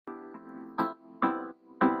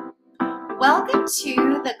Welcome to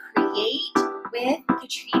the Create with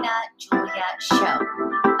Katrina Julia show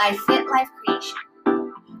by Fit Life Creation,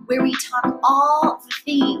 where we talk all the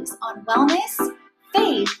things on wellness,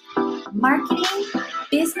 faith, marketing,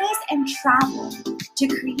 business, and travel to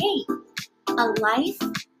create a life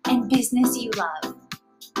and business you love.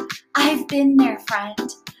 I've been there,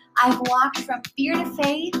 friend. I've walked from fear to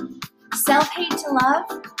faith, self-hate to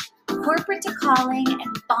love, corporate to calling,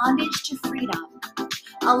 and bondage to freedom,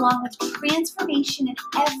 along with transformation in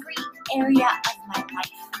every area of my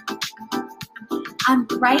life. I'm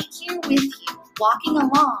right here with you, walking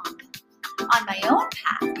along on my own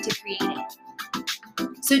path to creating.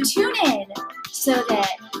 So tune in so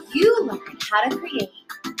that you learn how to create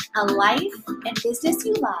a life and business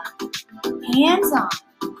you love, hands-on.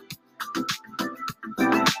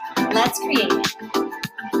 Let's create it.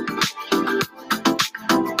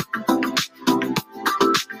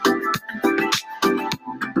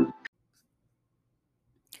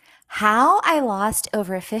 How I lost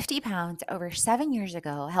over 50 pounds over 7 years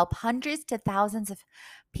ago helped hundreds to thousands of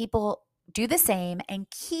people do the same and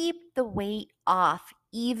keep the weight off,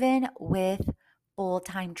 even with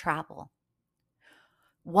full-time travel.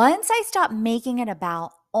 Once I stopped making it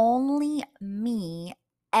about only me,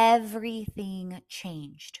 everything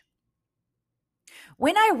changed.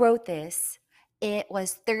 When I wrote this, it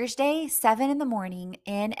was Thursday, 7 in the morning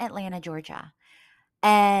in Atlanta, Georgia.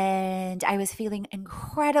 And I was feeling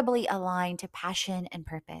incredibly aligned to passion and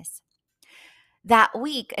purpose. That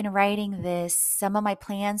week, in writing this, some of my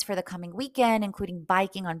plans for the coming weekend, including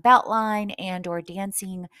biking on Beltline and or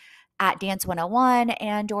dancing at Dance 101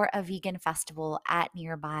 and or a vegan festival at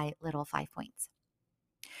nearby Little Five Points.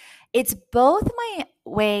 It's both my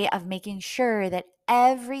way of making sure that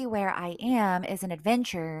everywhere I am is an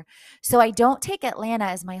adventure, so I don't take Atlanta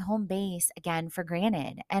as my home base again for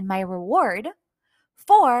granted, and my reward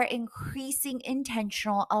for increasing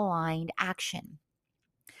intentional aligned action.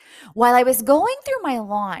 While I was going through my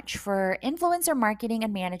launch for influencer marketing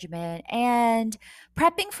and management and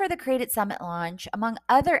prepping for the Create It Summit launch, among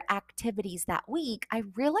other activities that week, I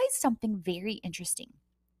realized something very interesting.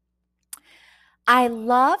 I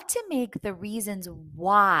love to make the reasons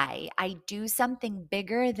why I do something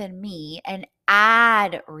bigger than me and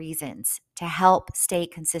add reasons to help stay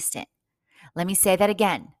consistent. Let me say that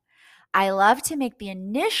again. I love to make the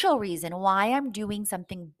initial reason why I'm doing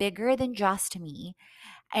something bigger than just me,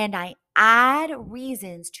 and I add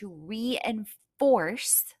reasons to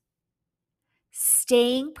reinforce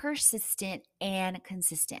staying persistent and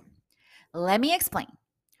consistent. Let me explain.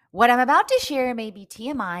 What I'm about to share may be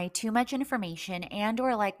TMI, too much information, and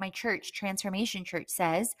or like my church, Transformation Church,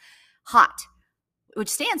 says, HOT, which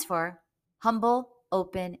stands for humble,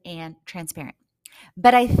 open, and transparent.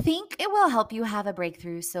 But I think it will help you have a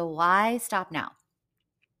breakthrough, so why stop now?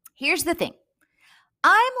 Here's the thing.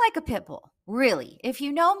 I'm like a pit bull, really. If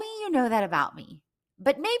you know me, you know that about me,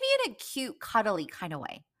 but maybe in a cute, cuddly kind of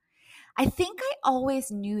way. I think I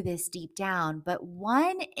always knew this deep down, but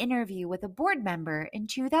one interview with a board member in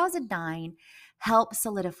 2009 helped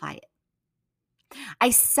solidify it. I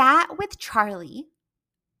sat with Charlie,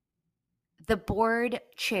 the board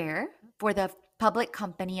chair for the public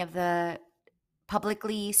company of the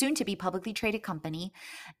soon to be publicly traded company,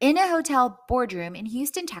 in a hotel boardroom in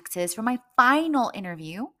Houston, Texas, for my final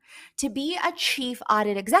interview to be a chief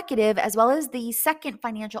audit executive, as well as the second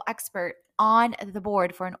financial expert on the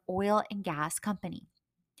board for an oil and gas company.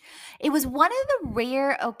 It was one of the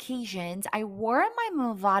rare occasions I wore my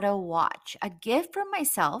Movado watch, a gift from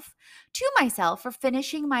myself to myself for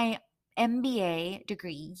finishing my MBA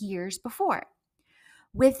degree years before.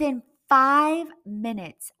 Within 5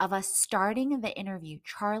 minutes of us starting the interview,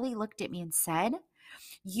 Charlie looked at me and said,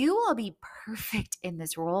 "You will be perfect in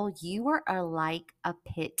this role. You are like a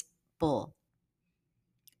pit bull."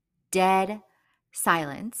 Dead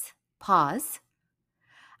silence. Pause.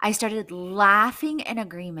 I started laughing in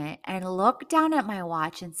agreement and looked down at my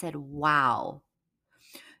watch and said, "Wow,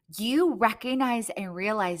 you recognize and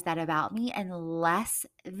realize that about me in less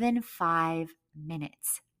than 5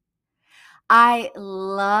 minutes." I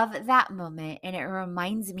love that moment, and it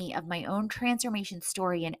reminds me of my own transformation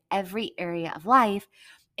story in every area of life,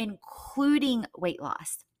 including weight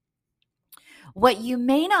loss. What you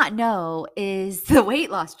may not know is the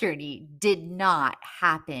weight loss journey did not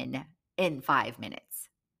happen in 5 minutes.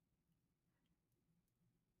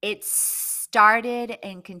 It started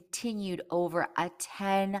and continued over a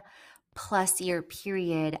 10+ year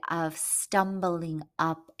period of stumbling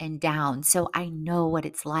up and down. So I know what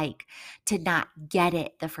it's like to not get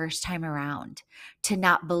it the first time around, to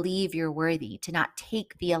not believe you're worthy, to not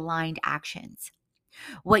take the aligned actions.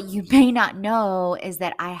 What you may not know is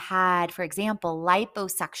that I had, for example,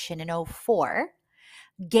 liposuction in '04,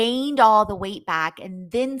 gained all the weight back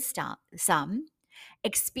and then some,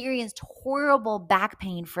 experienced horrible back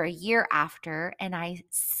pain for a year after, and I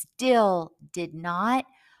still did not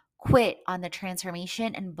quit on the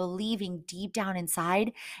transformation and believing deep down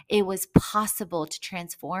inside it was possible to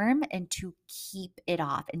transform and to keep it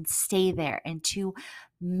off and stay there and to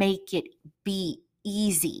make it be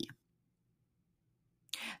easy.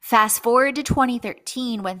 Fast forward to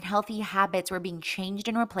 2013 when healthy habits were being changed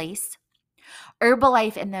and replaced.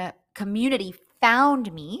 Herbalife and the community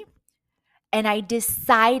found me, and I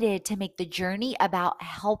decided to make the journey about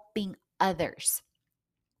helping others.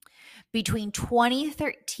 Between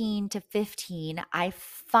 2013 to 15, I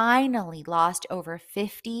finally lost over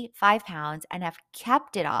 55 pounds and have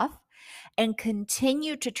kept it off and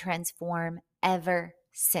continued to transform ever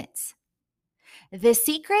since. The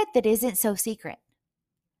secret that isn't so secret: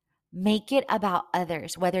 make it about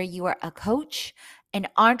others, whether you are a coach, an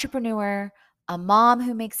entrepreneur, a mom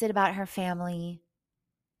who makes it about her family.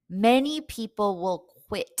 Many people will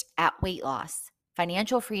quit at weight loss,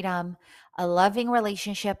 financial freedom, a loving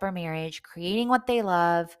relationship or marriage, creating what they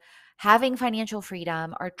love, having financial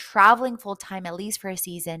freedom, or traveling full time, at least for a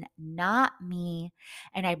season. Not me.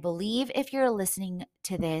 And I believe if you're listening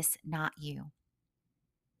to this, not you.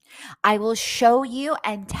 I will show you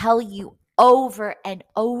and tell you over and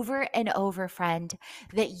over and over, friend,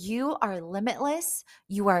 that you are limitless,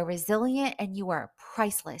 you are resilient, and you are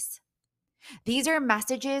priceless. These are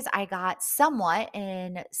messages I got somewhat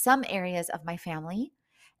in some areas of my family,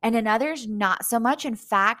 and in others, not so much. In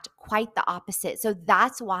fact, quite the opposite. So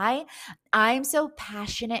that's why I'm so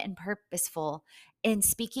passionate and purposeful in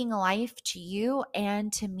speaking life to you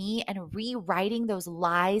and to me and rewriting those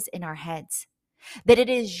lies in our heads. That it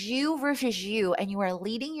is you versus you, and you are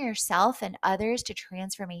leading yourself and others to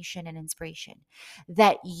transformation and inspiration.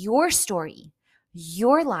 That your story,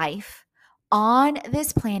 your life on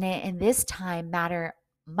this planet in this time matter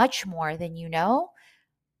much more than you know.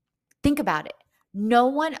 Think about it. No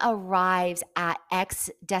one arrives at X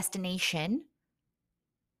destination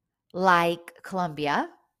like Colombia,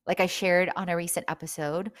 like I shared on a recent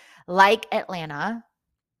episode, like Atlanta,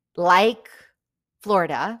 like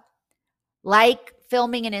Florida, like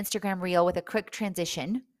filming an Instagram reel with a quick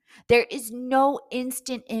transition. There is no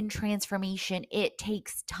instant in transformation. It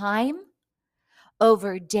takes time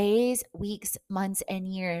over days, weeks, months, and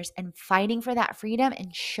years, and fighting for that freedom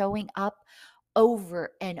and showing up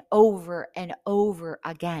over and over and over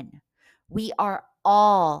again. We are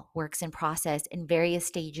all works in process in various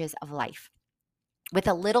stages of life. With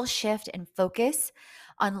a little shift and focus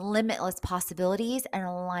on limitless possibilities and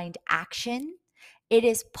aligned action, it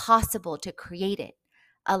is possible to create it,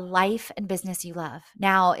 a life and business you love.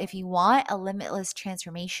 Now, if you want a limitless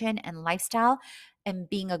transformation and lifestyle and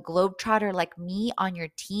being a globetrotter like me on your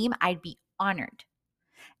team, I'd be honored.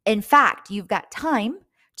 In fact, you've got time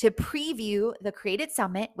to preview the Create It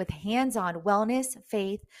Summit with hands-on wellness,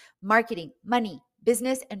 faith, marketing, money,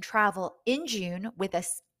 business, and travel in June with a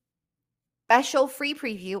special free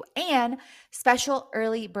preview and special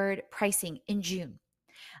early bird pricing in June.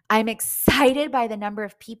 I'm excited by the number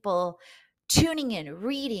of people tuning in,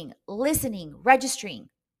 reading, listening, registering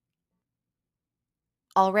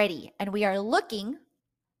already. And we are looking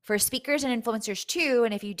for speakers and influencers too.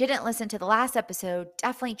 And if you didn't listen to the last episode,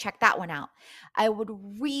 definitely check that one out. I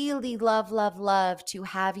would really love to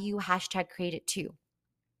have you #create it too.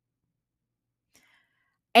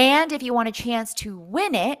 And if you want a chance to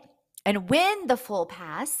win it and win the full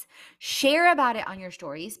pass, share about it on your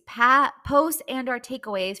stories, post and or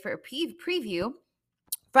takeaways for a preview.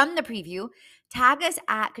 From the preview, tag us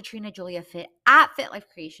at Katrina Julia Fit, at Fit Life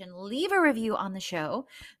Creation, leave a review on the show.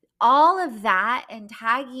 All of that and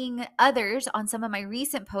tagging others on some of my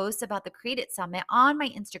recent posts about the Create It Summit on my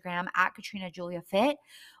Instagram at Katrina Julia Fit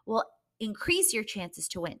will increase your chances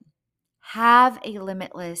to win. Have a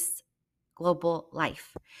limitless global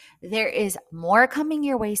life. There is more coming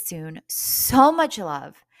your way soon. So much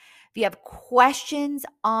love. If you have questions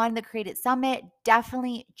on the Create It Summit,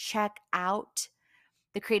 definitely check out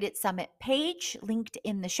the Create It Summit page linked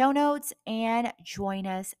in the show notes and join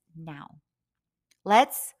us now.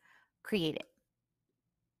 Let's create it.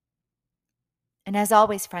 And as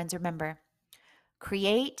always, friends, remember,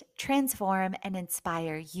 create, transform, and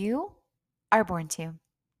inspire. You are born to.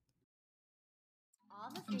 All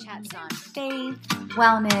the chats on faith,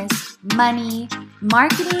 wellness, money,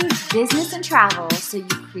 marketing, business, and travel, so you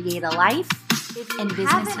create a life and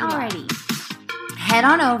business you already. Head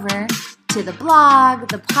on over to the blog,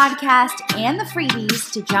 the podcast, and the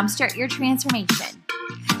freebies to jumpstart your transformation.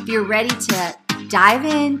 If you're ready to dive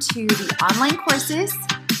into the online courses,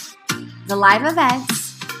 the live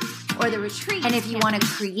events, or the retreat. And if you want to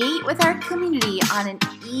create with our community on an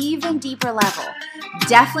even deeper level,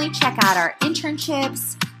 definitely check out our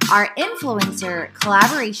internships, our influencer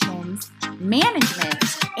collaborations, management,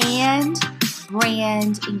 and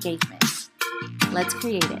brand engagement. Let's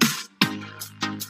create it.